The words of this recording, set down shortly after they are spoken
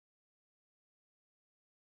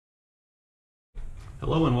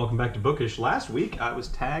Hello and welcome back to Bookish. Last week I was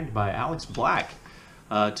tagged by Alex Black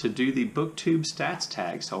to do the BookTube Stats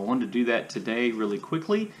Tag, so I wanted to do that today really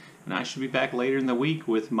quickly, and I should be back later in the week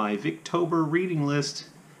with my Victober reading list,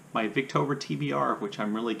 my Victober TBR, which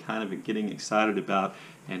I'm really kind of getting excited about,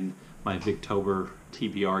 and my Victober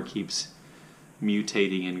TBR keeps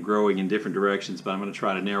mutating and growing in different directions, but I'm going to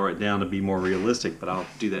try to narrow it down to be more realistic, but I'll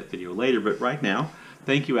do that video later. But right now,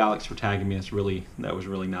 thank you Alex for tagging me. That was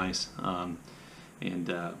really nice.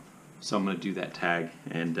 So I'm going to do that tag,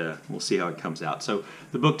 and we'll see how it comes out. So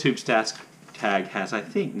the BookTube Stats Tag has, I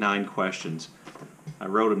think, 9 questions. I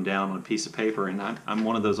wrote them down on a piece of paper, and I'm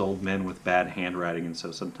one of those old men with bad handwriting, and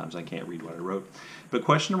so sometimes I can't read what I wrote. But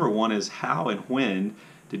question number 1 is, how and when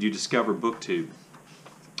did you discover BookTube?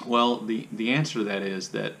 Well, the answer to that is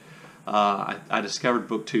that I discovered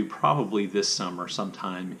BookTube probably this summer,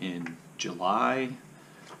 sometime in July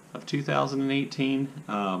of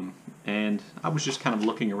 2018. And I was just kind of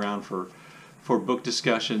looking around for book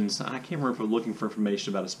discussions. I can't remember if I was looking for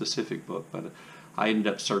information about a specific book, but I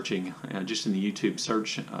ended up searching just in the YouTube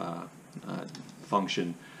search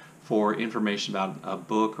function for information about a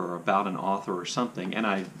book or about an author or something, and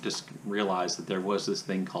I just realized that there was this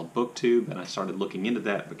thing called BookTube, and I started looking into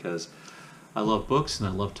that because I love books and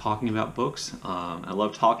I love talking about books. I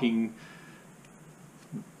love talking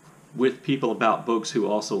with people about books who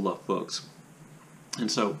also love books. And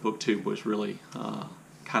so BookTube was really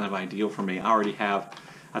kind of ideal for me. I already have,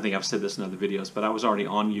 I think I've said this in other videos, but I was already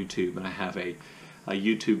on YouTube, and I have a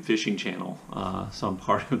YouTube fishing channel, so I'm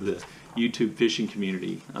part of the YouTube fishing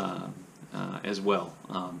community as well.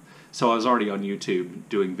 So I was already on YouTube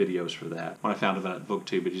doing videos for that. When I found out about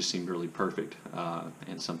BookTube, it just seemed really perfect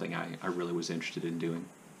and something I really was interested in doing.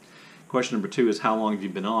 Question number 2 is, how long have you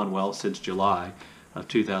been on? Well, since July of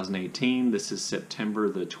 2018. This is September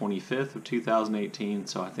the 25th of 2018,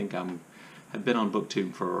 so I think I've been on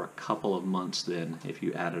BookTube for a couple of months then, if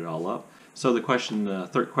you add it all up. So the question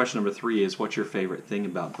number 3 is, what's your favorite thing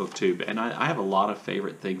about BookTube? And I have a lot of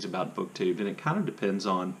favorite things about BookTube, and it kind of depends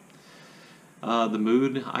on the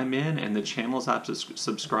mood I'm in and the channels I've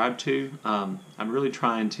subscribed to. I'm really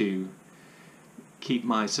trying to keep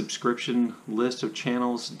my subscription list of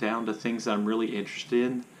channels down to things that I'm really interested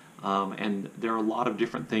in. And there are a lot of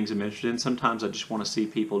different things I'm interested in. Sometimes I just want to see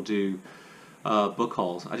people do book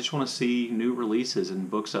hauls. I just want to see new releases and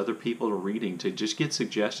books other people are reading, to just get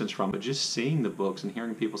suggestions from. But just seeing the books and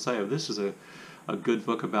hearing people say, oh, this is a good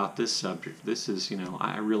book about this subject. This is,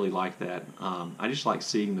 I really like that. I just like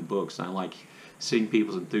seeing the books, and I like seeing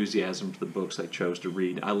people's enthusiasm for the books they chose to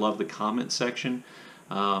read. I love the comment section.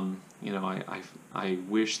 I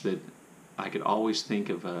wish that I could always think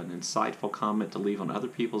of an insightful comment to leave on other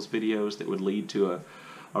people's videos that would lead to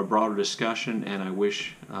a broader discussion, and I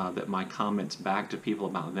wish that my comments back to people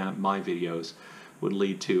about my videos would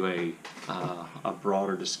lead to a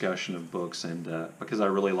broader discussion of books, and because I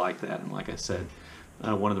really like that. And like I said,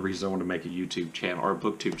 one of the reasons I want to make a YouTube channel, or a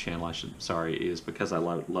BookTube channel is because I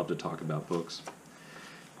love to talk about books.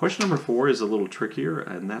 Question number 4 is a little trickier,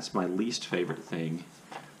 and that's my least favorite thing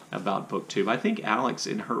about BookTube. I think Alex,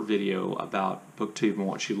 in her video about BookTube and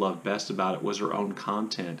what she loved best about it, was her own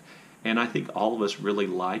content. And I think all of us really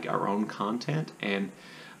like our own content. And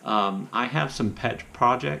I have some pet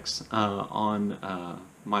projects on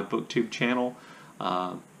my BookTube channel,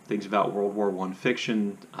 things about World War I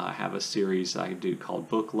fiction. I have a series I do called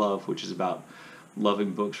Book Love, which is about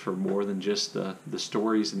loving books for more than just the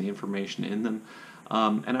stories and the information in them.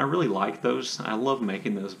 And I really like those. I love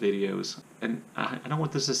making those videos. And I don't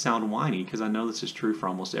want this to sound whiny, because I know this is true for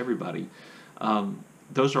almost everybody.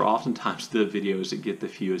 Those are oftentimes the videos that get the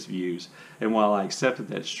fewest views. And while I accept that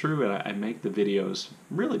that's true, and I make the videos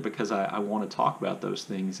really because I want to talk about those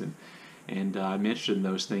things, and I'm interested in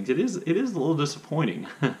those things, it is a little disappointing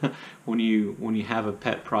when you have a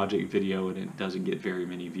pet project video and it doesn't get very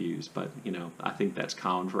many views. But I think that's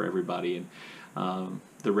common for everybody, and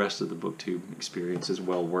the rest of the BookTube experience is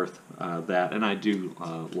well worth that, and I do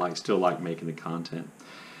still like making the content.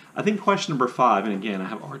 I think question number 5, and again I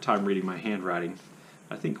have a hard time reading my handwriting,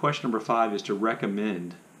 I think question number 5 is to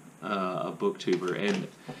recommend a booktuber, and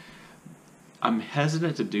I'm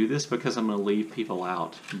hesitant to do this because I'm going to leave people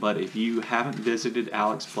out, but if you haven't visited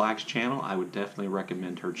Alex Black's channel, I would definitely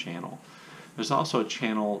recommend her channel. There's also a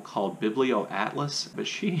channel called Biblio-Atlas, but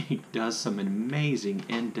she does some amazing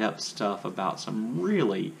in-depth stuff about some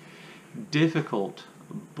really difficult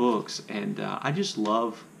books, and I just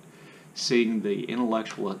love seeing the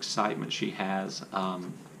intellectual excitement she has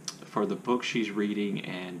for the book she's reading,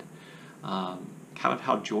 and kind of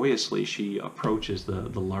how joyously she approaches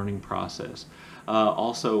the learning process.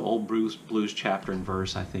 Also, Old Blues Chapter and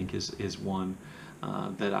Verse, I think, is one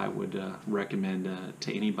that I would recommend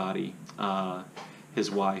to anybody. His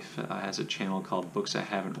wife has a channel called Books I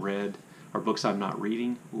Haven't Read, or Books I'm Not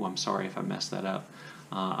Reading. Ooh, I'm sorry if I messed that up.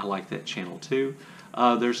 I like that channel too.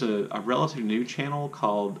 There's a relatively new channel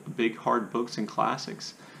called Big Hard Books and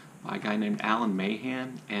Classics by a guy named Alan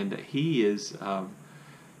Mahan, and he's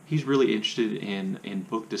really interested in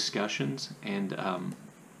book discussions, and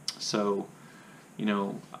so, you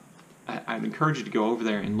know, I'd encourage you to go over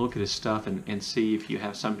there and look at his stuff and see if you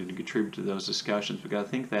have something to contribute to those discussions, because I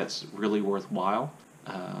think that's really worthwhile.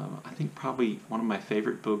 I think probably one of my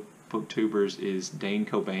favorite booktubers is Dane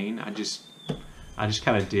Cobain. I just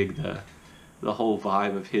kind of dig the whole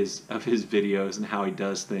vibe of his videos and how he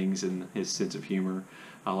does things and his sense of humor.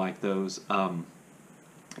 I like those.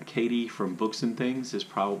 Katie from Books and Things is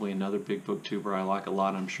probably another big booktuber I like a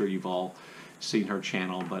lot. I'm sure you've all seen her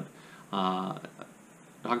channel, but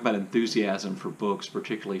talk about enthusiasm for books,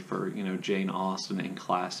 particularly for, you know, Jane Austen and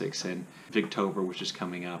classics, and Victober, which is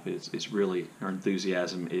coming up, is really, her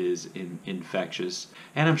enthusiasm is infectious.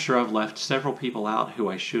 And I'm sure I've left several people out who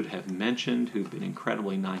I should have mentioned, who've been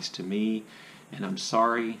incredibly nice to me, and I'm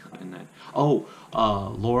sorry. And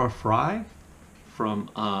Laura Fry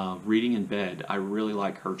from Reading in Bed. I really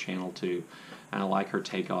like her channel too, and I like her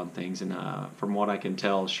take on things, and from what I can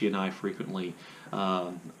tell, she and I frequently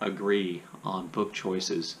agree on book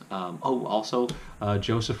choices. Also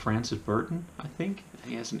Joseph Francis Burton, I think.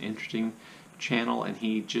 He has an interesting channel, and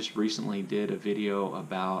he just recently did a video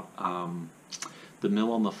about The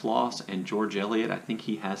Mill on the Floss and George Eliot. I think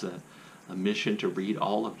he has a mission to read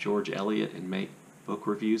all of George Eliot and make book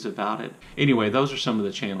reviews about it. Anyway, those are some of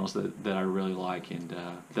the channels that I really like and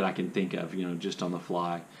that I can think of, you know, just on the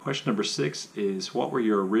fly. Question number 6 is, what were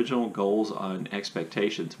your original goals and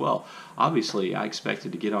expectations? Well, obviously I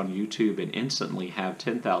expected to get on YouTube and instantly have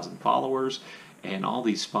 10,000 followers and all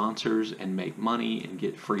these sponsors and make money and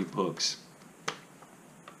get free books.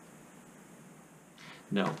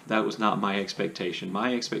 No, that was not my expectation.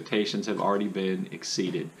 My expectations have already been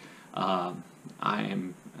exceeded. I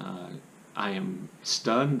am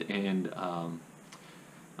stunned and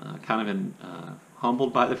kind of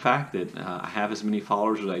humbled by the fact that I have as many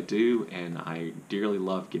followers as I do, and I dearly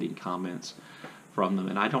love getting comments from them.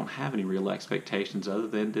 And I don't have any real expectations other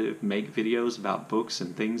than to make videos about books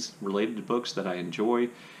and things related to books that I enjoy,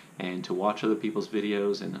 and to watch other people's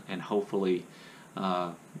videos and hopefully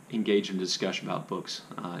engage in discussion about books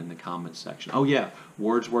in the comments section. Oh yeah,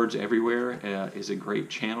 Words Everywhere is a great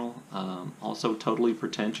channel. Also totally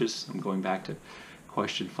pretentious. I'm going back to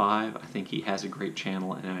question 5. I think he has a great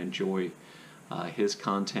channel, and I enjoy his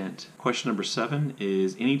content. Question number 7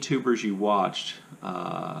 is, any tubers you watched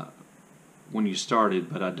when you started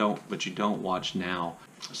but you don't watch now?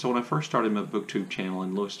 So when I first started my BookTube channel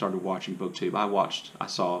and started watching BookTube, I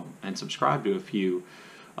saw and subscribed to a few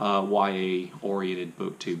YA-oriented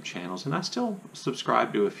BookTube channels, and I still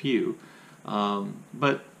subscribe to a few,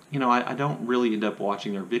 but you know, I don't really end up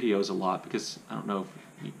watching their videos a lot, because I don't know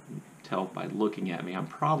if you can tell by looking at me, I'm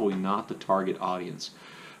probably not the target audience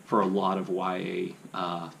for a lot of YA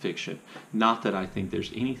fiction. Not that I think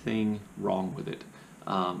there's anything wrong with it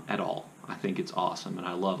at all. I think it's awesome, and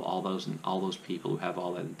I love all those people who have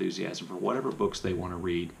all that enthusiasm for whatever books they want to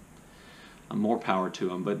read. More power to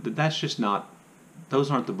them, but that's just not.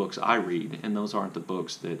 Those aren't the books I read, and those aren't the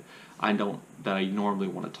books that I normally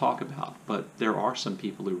want to talk about. But there are some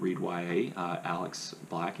people who read YA. Alex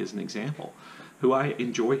Black is an example, who I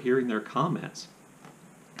enjoy hearing their comments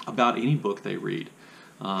about any book they read,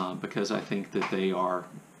 because I think that they are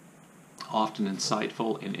often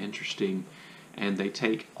insightful and interesting, and they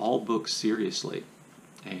take all books seriously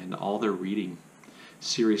and all their reading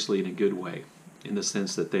seriously in a good way, in the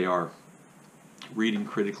sense that they are reading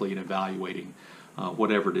critically and evaluating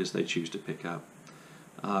whatever it is they choose to pick up.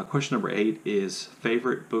 Question number 8 is,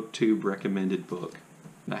 favorite BookTube recommended book?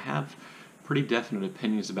 And I have pretty definite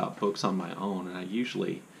opinions about books on my own, and I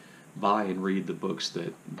usually buy and read the books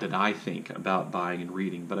that I think about buying and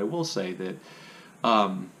reading. But I will say that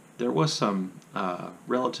there was some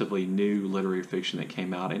relatively new literary fiction that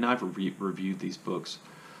came out, and I've reviewed these books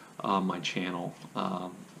on my channel.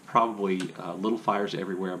 Probably Little Fires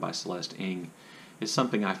Everywhere by Celeste Ng is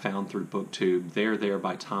something I found through BookTube. There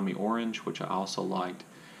by Tommy Orange, which I also liked,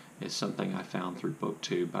 is something I found through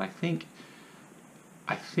BookTube. But I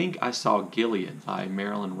think I saw Gilead by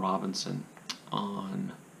Marilyn Robinson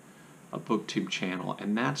on a BookTube channel,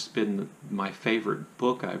 and that's been my favorite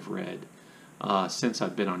book I've read since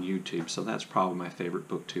I've been on YouTube. So that's probably my favorite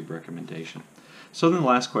BookTube recommendation. So then the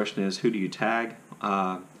last question is, who do you tag?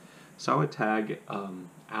 So I would tag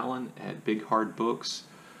Alan at Big Hard Books.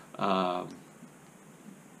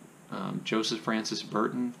 Joseph Francis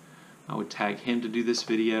Burton. I would tag him to do this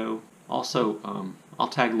video. Also, I'll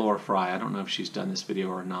tag Laura Fry. I don't know if she's done this video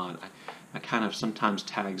or not. I kind of sometimes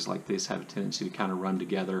tags like this have a tendency to kind of run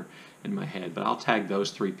together in my head, but I'll tag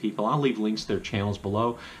those 3 people. I'll leave links to their channels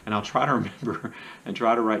below, and I'll try to remember and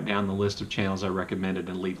try to write down the list of channels I recommended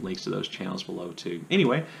and leave links to those channels below too.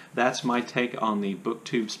 Anyway, that's my take on the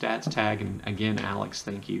BookTube Stats Tag, and again, Alex,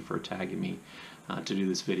 thank you for tagging me to do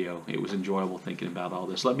this video. It was enjoyable thinking about all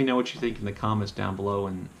this. Let me know what you think in the comments down below,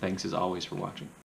 and thanks as always for watching.